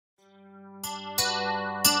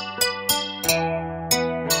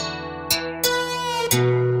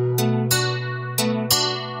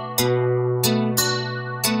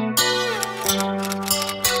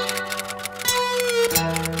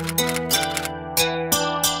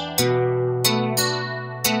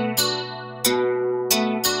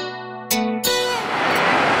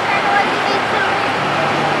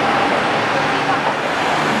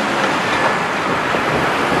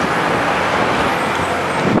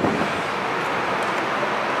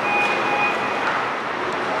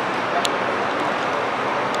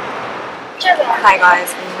Hi guys,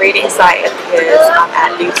 I'm really excited because I'm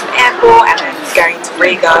at Luton Airport and I'm going to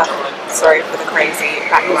Riga. Sorry for the crazy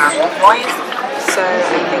background noise. So I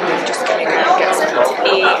think I'm just going to go and get something to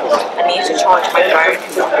eat. I need to charge my phone,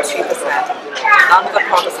 it's on 2%. None of the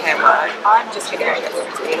products here work. I'm just going to go and get something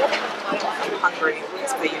to eat. I'm hungry,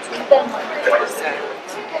 as per usual. So,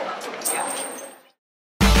 yeah.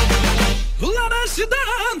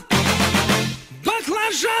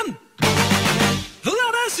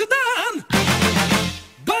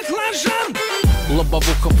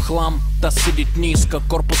 Лобовуха в хлам, та сидит низко.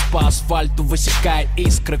 Корпус по асфальту высекает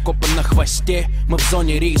искры. Копы на хвосте, мы в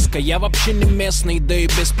зоне риска. Я вообще не местный, да и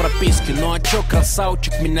без прописки. Ну а чё,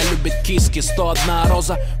 красавчик, меня любит киски. 101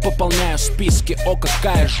 роза, пополняю списки. О,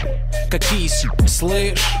 какая же, какие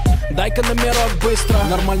слышь. Дай-ка номерок быстро.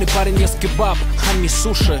 Нормальный парень ест кебаб, а не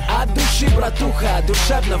суши. От души, братуха,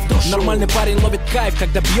 душевно в душу. Нормальный парень ловит кайф,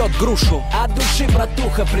 когда бьет грушу. От души,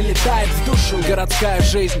 братуха, прилетает в душу. Городская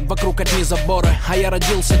жизнь, вокруг одни заборы. А я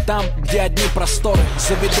родился там, где одни просторы.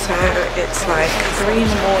 So it's like 3 in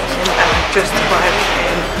the morning and I've just arrived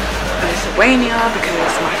in Lithuania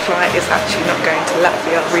because my flight is actually not going to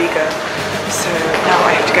Latvia, Riga. So now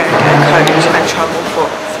I have to go and get a coach and travel for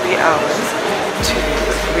 3 hours to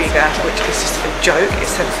Riga, which is just a joke.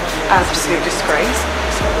 It's an absolute disgrace.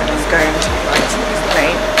 And I'm going to ride this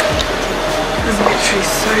plane. I'm literally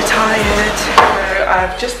so tired. So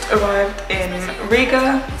I've just arrived in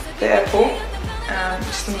Riga, the airport.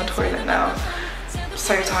 Just in the toilet now. I'm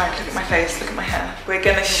so tired, look at my face, look at my hair. We're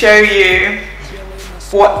gonna show you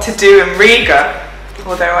what to do in Riga.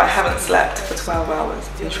 Although I haven't slept for 12 hours.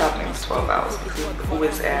 I've been travelling for 12 hours because I'm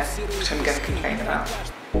always air, which I'm gonna complain about.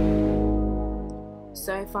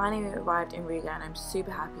 So I finally arrived in Riga and I'm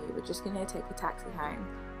super happy. We're just gonna take a taxi home.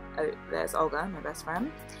 Oh, there's Olga, my best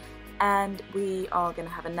friend. And we are gonna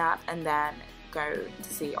have a nap and then go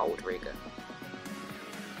to see Old Riga.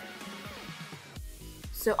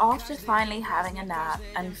 So after finally having a nap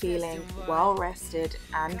and feeling well rested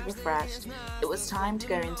and refreshed, it was time to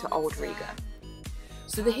go into Old Riga.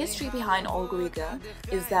 So the history behind Old Riga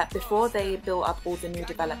is that before they built up all the new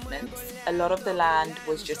developments, a lot of the land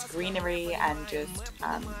was just greenery and just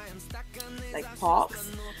like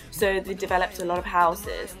parks. So they developed a lot of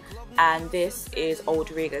houses, and this is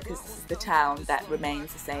Old Riga because this is the town that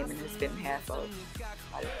remains the same and has been here for,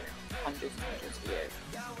 I don't know, hundreds and hundreds of years.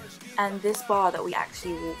 And this bar that we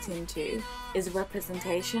actually walked into is a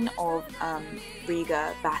representation of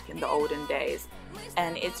Riga back in the olden days,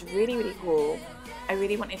 and it's really, really cool. I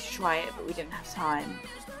really wanted to try it, but we didn't have time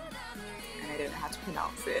and I don't know how to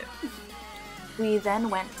pronounce it. We then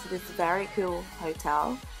went to this very cool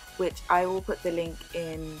hotel, which I will put the link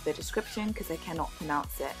in the description because I cannot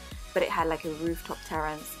pronounce it, but it had like a rooftop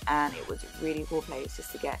terrace and it was a really cool place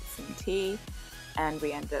just to get some tea. And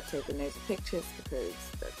we ended up taking loads of pictures because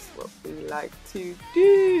that's what we like to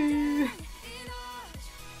do.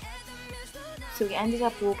 So we ended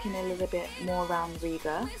up walking a little bit more around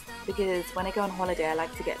Riga because when I go on holiday I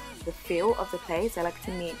like to get the feel of the place. I like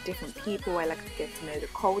to meet different people, I like to get to know the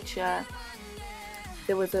culture.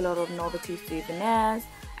 There was a lot of novelty souvenirs.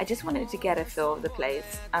 I just wanted to get a feel of the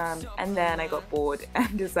place, and then I got bored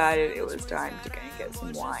and decided it was time to go and get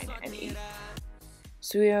some wine and eat.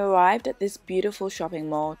 So we arrived at this beautiful shopping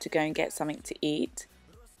mall to go and get something to eat.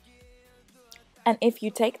 And if you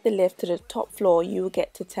take the lift to the top floor, you will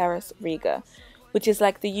get to Terrace Riga, which is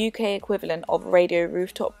like the UK equivalent of Radio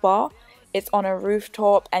Rooftop bar. It's on a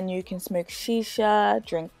rooftop and you can smoke shisha,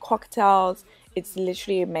 drink cocktails. It's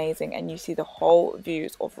literally amazing and you see the whole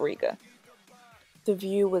views of Riga. The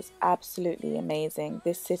view was absolutely amazing.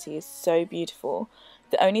 This city is so beautiful.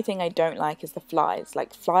 The only thing I don't like is the flies.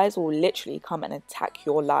 Like, flies will literally come and attack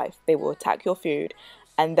your life. They will attack your food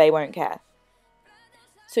and they won't care.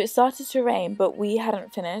 So it started to rain, but we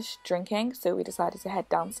hadn't finished drinking, so we decided to head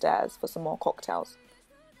downstairs for some more cocktails.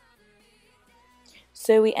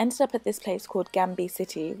 So we ended up at this place called Gambi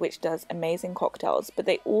City, which does amazing cocktails, but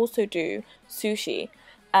they also do sushi.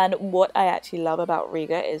 And what I actually love about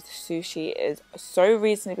Riga is the sushi is so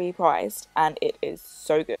reasonably priced and it is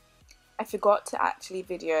so good. I forgot to actually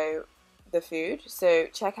video the food, so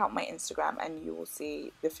check out my Instagram and you will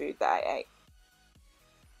see the food that I ate.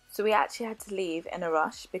 So we actually had to leave in a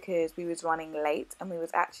rush because we was running late and we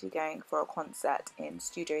was actually going for a concert in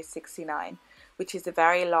Studio 69, which is a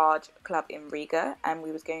very large club in Riga, and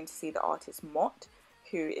we was going to see the artist Mott,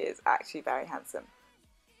 who is actually very handsome.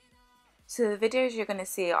 So the videos you're going to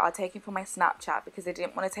see are taken from my Snapchat because I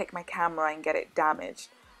didn't want to take my camera and get it damaged,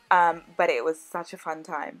 but it was such a fun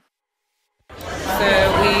time. So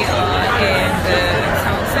we are in the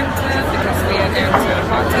town centre because we are going to a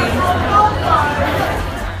party.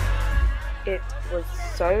 It was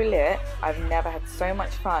so lit. I've never had so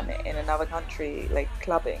much fun in another country, like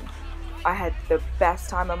clubbing. I had the best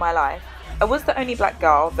time of my life. I was the only black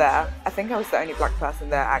girl there. I think I was the only black person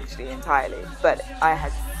there actually entirely, but I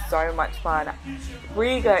had so much fun.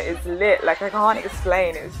 Riga is lit, like I can't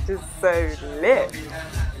explain, it's just so lit.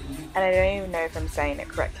 And I don't even know if I'm saying it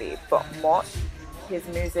correctly, but Mott, his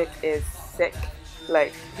music is sick.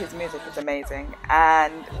 Like, his music is amazing,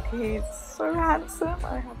 and he's so handsome.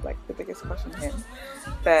 I have like the biggest crush on him.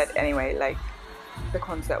 But anyway, like, the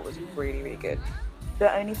concert was really, really good.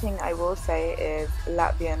 The only thing I will say is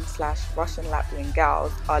Latvian/Russian Latvian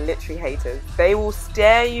gals are literally haters. They will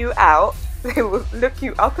stare you out, they will look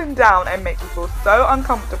you up and down and make you feel so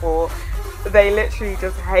uncomfortable. They literally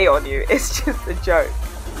just hate on you. It's just a joke.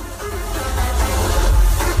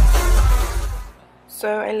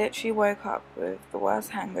 So I literally woke up with the worst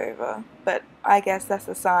hangover, but I guess that's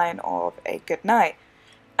a sign of a good night.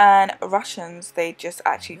 And Russians, they just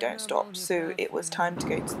actually don't stop. So it was time to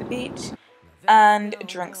go to the beach and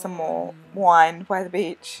drink some more wine by the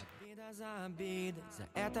beach.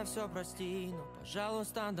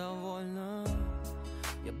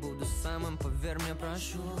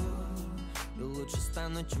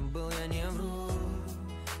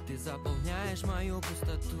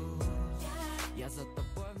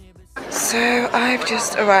 So I've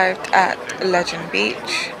just arrived at Legend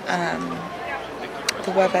Beach.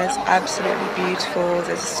 The weather is absolutely beautiful.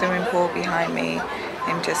 There's a swimming pool behind me.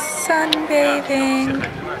 I'm just sunbathing,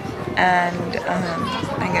 and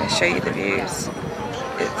I'm going to show you the views.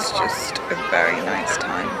 It's just a very nice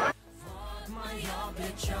time.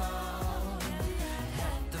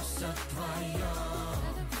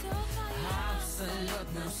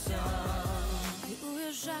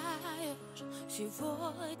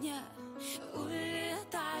 Сегодня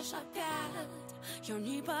улетаешь опять. Я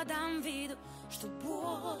не подам виду, что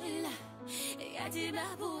больно. Я тебя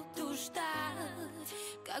буду ждать.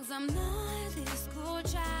 Как за мной ты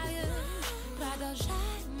скучаешь,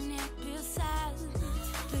 продолжай мне писать.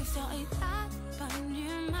 Ты все и так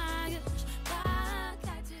понимаешь.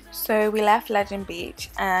 So we left Legend Beach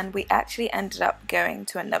and we actually ended up going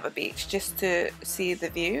to another beach just to see the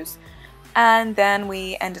views. And then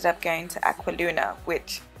we ended up going to Aqua,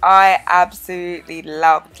 which I absolutely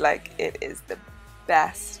loved. Like, it is the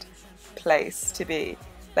best place to be.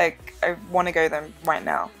 Like, I want to go there right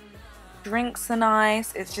now. Drinks are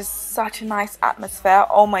nice. It's just such a nice atmosphere.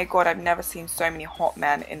 Oh my god, I've never seen so many hot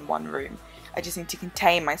men in one room. I just need to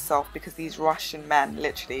contain myself because these Russian men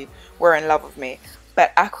literally were in love with me.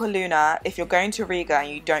 But Aqua, if you're going to Riga and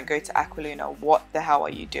you don't go to Aqua, what the hell are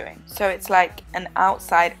you doing? So it's like an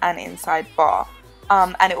outside and inside bar.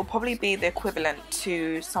 And it will probably be the equivalent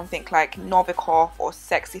to something like Novikov or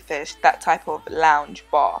Sexy Fish, that type of lounge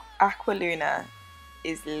bar. Aqua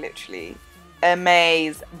is literally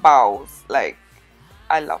amaze balls. Like,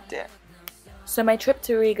 I loved it. So my trip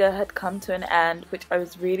to Riga had come to an end, which I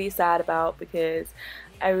was really sad about because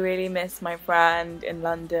I really miss my friend in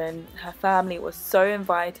London. Her family was so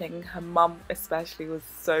inviting. Her mum especially was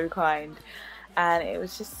so kind. And it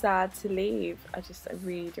was just sad to leave. I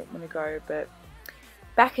really didn't want to go. But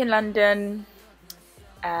back in London,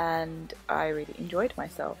 and I really enjoyed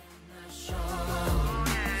myself.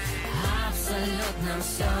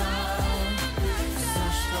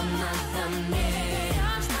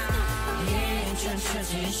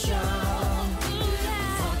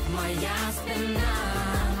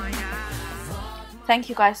 Thank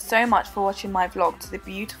you guys so much for watching my vlog to the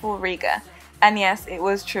beautiful Riga. And yes, it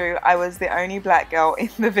was true, I was the only black girl in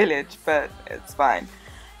the village, but it's fine.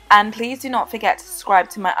 And please do not forget to subscribe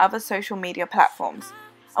to my other social media platforms.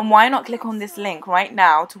 And why not click on this link right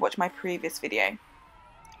now to watch my previous video.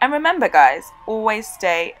 And remember guys, always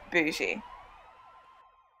stay bougie.